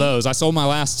sold a ton of those. I sold my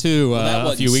last two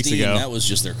a few weeks ago. That was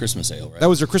just their Christmas sale, right? That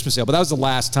was their Christmas sale, but that was the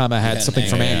last time I had something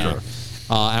from Anchor.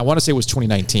 I want to say it was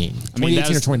 2019, 2018 or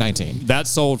 2019. That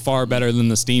sold far better than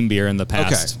the Steam beer in the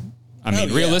past. Okay. I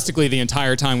mean, realistically, the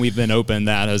entire time we've been open,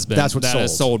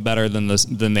 has sold better than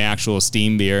the actual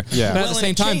Steam beer. Yeah. But at the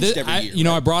same time,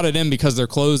 I brought it in because they're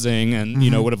closing, and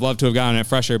would have loved to have gotten it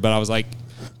fresher. But I was like,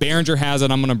 Behringer has it.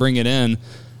 I'm going to bring it in.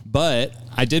 But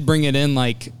I did bring it in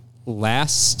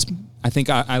I think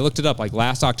I looked it up,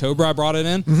 last October I brought it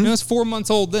in. It was 4 months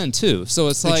old then too. So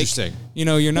it's interesting.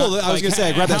 You're not. Well, I was going to say,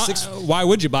 I grabbed that why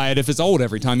would you buy it if it's old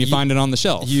every time you find it on the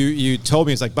shelf? You told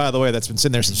me, it's like, by the way, that's been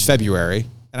sitting there since February.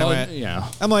 And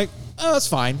I'm like, oh, that's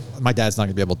fine. My dad's not going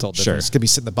to be able to tell the difference. It's going to be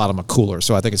sitting at the bottom of a cooler,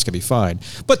 so I think it's going to be fine.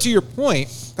 But to your point,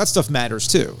 that stuff matters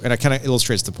too. And it kind of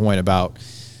illustrates the point about,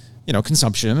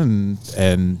 consumption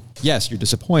and yes, you're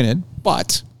disappointed,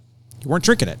 but you weren't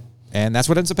drinking it. And that's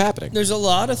what ends up happening. There's a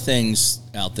lot of things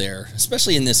out there,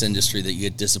 especially in this industry, that you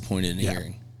get disappointed in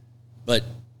hearing. But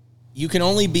you can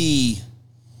only be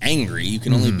angry, you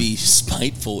can only be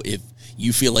spiteful if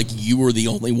you feel like you were the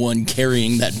only one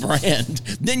carrying that brand.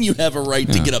 Then you have a right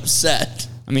to get upset.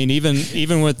 I mean,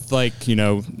 even with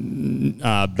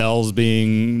Bell's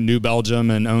being New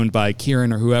Belgium and owned by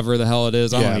Kieran or whoever the hell it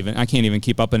is, I can't even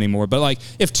keep up anymore. But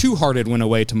if Two Hearted went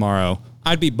away tomorrow,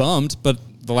 I'd be bummed. But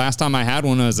the last time I had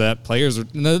one was at Players.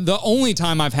 The only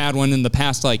time I've had one in the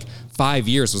past 5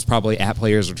 years was probably at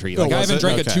Players Retreat. I haven't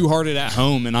drank a Two Hearted at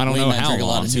home, and I don't know how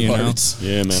long.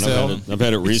 Yeah, man, I've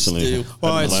had it recently. The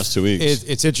last 2 weeks.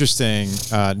 It's interesting.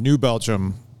 New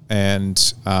Belgium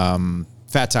and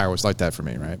Fat Tire was like that for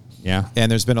me, right? Yeah.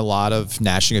 And there's been a lot of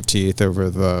gnashing of teeth over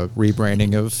the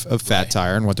rebranding of Fat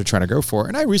Tire and what they're trying to go for.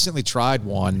 And I recently tried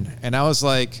one, and I was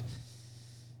like,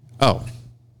 oh,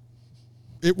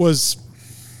 it was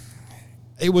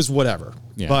whatever.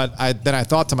 Yeah. But I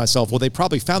thought to myself, well, they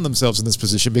probably found themselves in this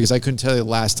position because I couldn't tell you the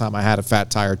last time I had a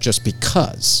Fat Tire just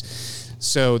because.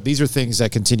 So these are things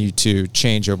that continue to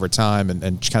change over time and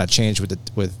kind of change with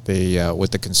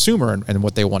the consumer and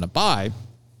what they want to buy.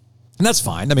 And that's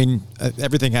fine. I mean,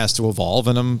 everything has to evolve,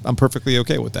 and I'm perfectly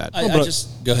okay with that.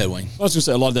 Go ahead, Wayne. I was going to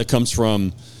say a lot of that comes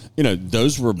from,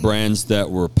 those were brands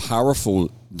that were powerful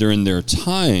during their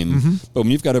time. But when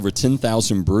you've got over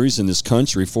 10,000 breweries in this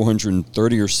country,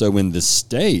 430 or so in the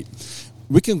state,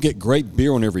 we can get great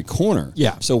beer on every corner.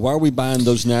 Yeah. So why are we buying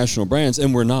those national brands?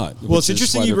 And we're not. Well, it's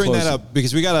interesting you bring that up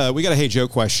because we got a Hey Joe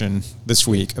question this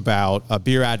week about a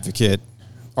Beer Advocate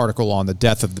article on the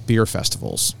death of the beer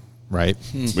festivals. Right.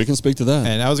 We can speak to that.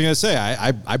 And I was going to say,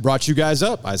 I brought you guys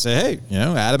up. I say, hey,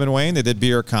 Adam and Wayne, they did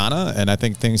Beercana, and I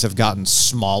think things have gotten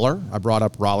smaller. I brought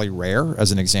up Raleigh Rare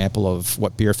as an example of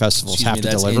what beer festivals have to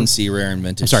deliver. That's NC Rare and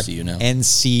Vintage, I'm sorry,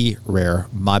 NC Rare,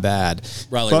 my bad.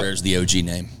 Raleigh Rare is the OG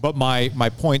name. But my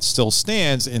point still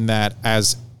stands in that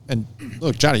and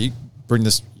look, Johnny, you bring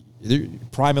this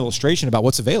prime illustration about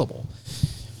what's available.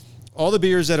 All the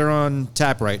beers that are on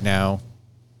tap right now,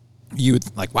 you would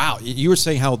wow, you were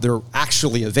saying how they're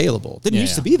actually available. Didn't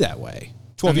used to be that way.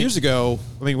 12 years ago,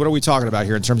 what are we talking about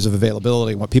here in terms of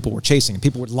availability and what people were chasing?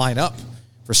 People would line up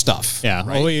for stuff. Yeah,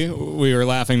 right? Well, we were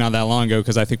laughing not that long ago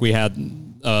because I think we had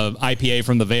IPA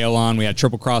from the Vale on, we had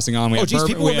Triple Crossing on, we had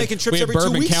people were making trips every 2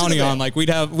 Bourbon weeks County on. We'd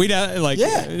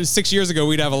have 6 years ago,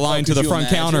 we'd have a line to the front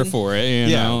counter for it.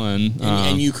 You know,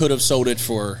 and you could have sold it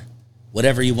for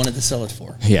whatever you wanted to sell it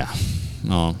for. Yeah.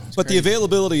 Oh, but the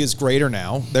availability is greater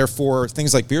now. Therefore,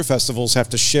 things like beer festivals have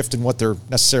to shift in what they're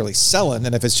necessarily selling.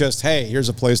 And if it's just, hey, here's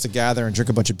a place to gather and drink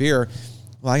a bunch of beer,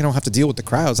 well, I don't have to deal with the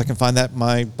crowds. I can find that in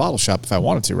my bottle shop if I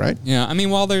wanted to, right? Yeah. I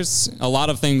mean, while there's a lot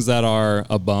of things that are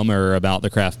a bummer about the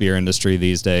craft beer industry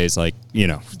these days,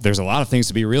 there's a lot of things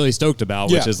to be really stoked about,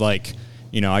 which is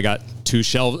I got 2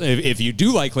 shelves. If you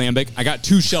do like Lambic, I got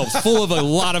 2 shelves full of a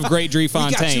lot of great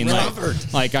Driefontein.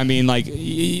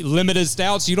 Limited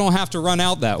stouts, you don't have to run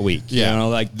out that week.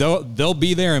 Yeah. They'll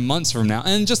be there in months from now.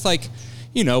 And just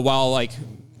while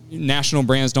national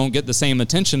brands don't get the same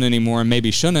attention anymore and maybe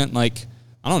shouldn't,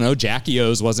 I don't know, Jackie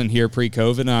O's wasn't here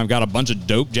pre-COVID, and I've got a bunch of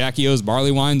dope Jackie O's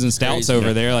barley wines and stouts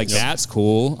over there. That's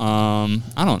cool.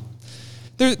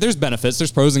 There's benefits,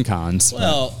 there's pros and cons.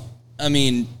 Well, I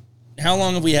mean, How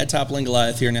long have we had Toppling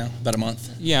Goliath here now? About a month?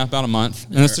 Yeah, about a month.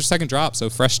 And it's their second drop, so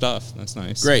fresh stuff. That's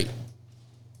nice. Great.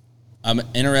 I'm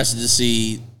interested to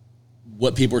see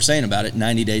what people are saying about it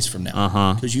 90 days from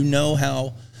now. Because you know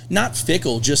how, not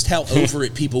fickle, just how over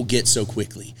it people get so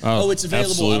quickly. It's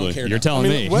available. Absolutely. I don't care. You're telling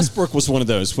me. Westbrook was one of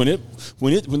those when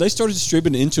they started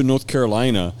distributing into North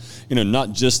Carolina,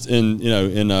 not just in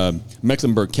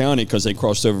Mecklenburg County because they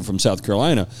crossed over from South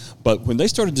Carolina, but when they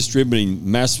started distributing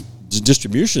mass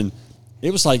distribution,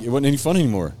 it was like it wasn't any fun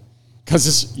anymore.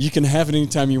 Because you can have it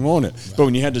anytime you want it. Right. But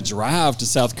when you had to drive to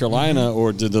South Carolina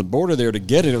or to the border there to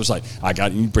get it, it was like, I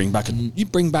got it. You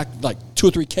bring back like 2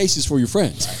 or 3 cases for your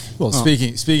friends. Well,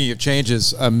 speaking of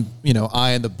changes, eyeing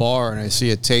the bar and I see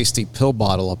a Tasty pill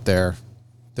bottle up there.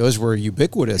 Those were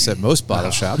ubiquitous at most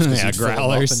bottle shops. Yeah, you'd fill them up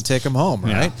growlers. and take them home,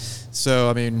 right? Yeah. So,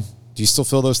 I mean, do you still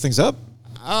fill those things up?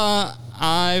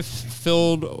 I've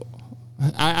filled.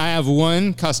 I have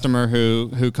one customer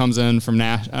who comes in from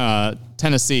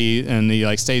Tennessee, and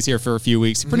he stays here for a few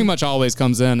weeks. He pretty much always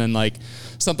comes in, and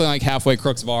something like halfway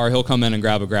Crooks Bar, he'll come in and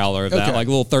grab a growler of that, a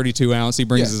little 32 ounce. He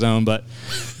brings his own, but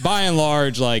by and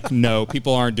large, no,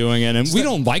 people aren't doing it, and we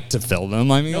don't like to fill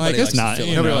them. I mean, it's not.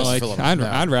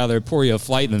 I'd rather pour you a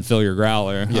flight than fill your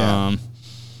growler. Yeah.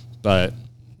 But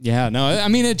yeah, no, I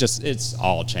mean it's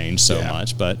all changed so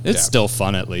much, but it's still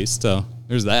fun at least. So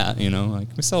there's that.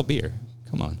 We sell beer.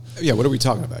 Come on. Yeah, what are we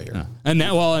talking about here? Yeah. And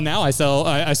now I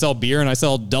sell beer and I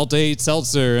sell Delta 8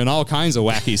 seltzer and all kinds of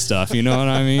wacky stuff. You know what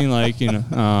I mean?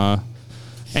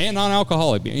 And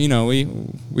non-alcoholic.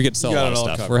 We get to sell a lot of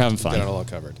stuff. Covered. We're having fun. Got it all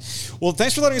covered. Well,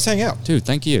 thanks for letting us hang out, dude.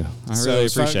 Thank you. I really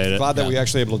appreciate it. Glad that we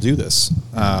actually able to do this.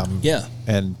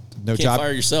 And no Can't job.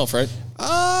 fire yourself, right?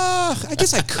 I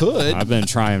guess I could. I've been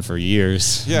trying for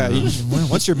years. Yeah,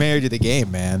 once you're married to the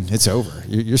game, man, it's over.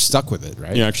 You're stuck with it,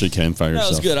 right? You actually can fire yourself.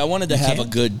 That was good. I wanted to have a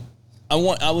good. I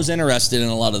was interested in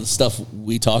a lot of the stuff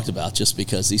we talked about just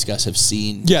because these guys have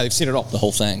seen. Yeah, they've seen it all. The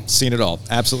whole thing. Seen it all.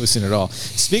 Absolutely seen it all.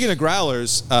 Speaking of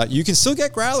growlers, you can still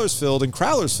get growlers filled and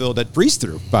crowlers filled at Breeze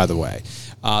Through, by the way.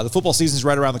 The football season's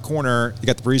right around the corner. You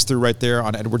got the Breeze Through right there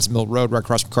on Edwards Mill Road, right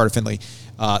across from Carter Finley.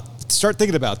 Start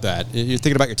thinking about that. You're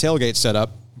thinking about your tailgate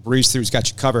setup. Breeze Through's got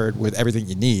you covered with everything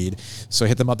you need. So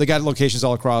hit them up. They got locations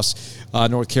all across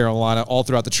North Carolina, all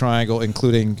throughout the Triangle,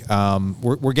 including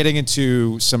we're getting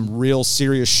into some real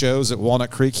serious shows at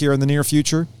Walnut Creek here in the near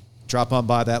future. Drop on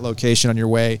by that location on your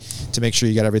way to make sure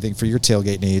you got everything for your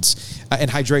tailgate needs. And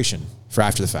hydration for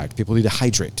after the fact. People need to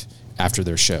hydrate after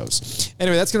their shows.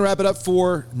 Anyway, that's going to wrap it up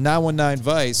for 919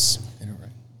 Vice.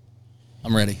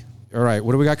 I'm ready. All right,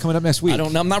 what do we got coming up next week? I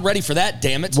don't know. I'm not ready for that,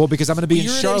 damn it. Well, because I'm going to be in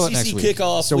Charlotte next week.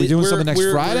 Kickoff. So we're doing something next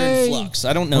Friday? We're in flux.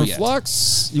 I don't know yet.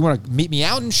 Flux? You want to meet me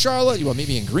out in Charlotte? You want to meet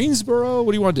me in Greensboro?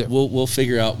 What do you want to do? We'll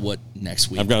figure out what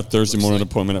next week. I've got a Thursday morning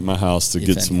appointment at my house to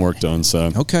get some work done, so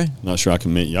okay. Not sure I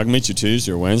can meet you. I can meet you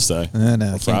Tuesday or Wednesday. No,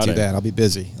 I can't do that. I'll be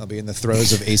busy. I'll be in the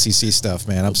throes of ACC stuff,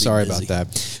 man. I'm sorry about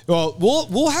that. Well,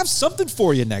 we'll have something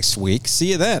for you next week.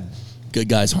 See you then. Good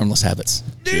guys, harmless habits.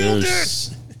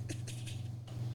 Cheers.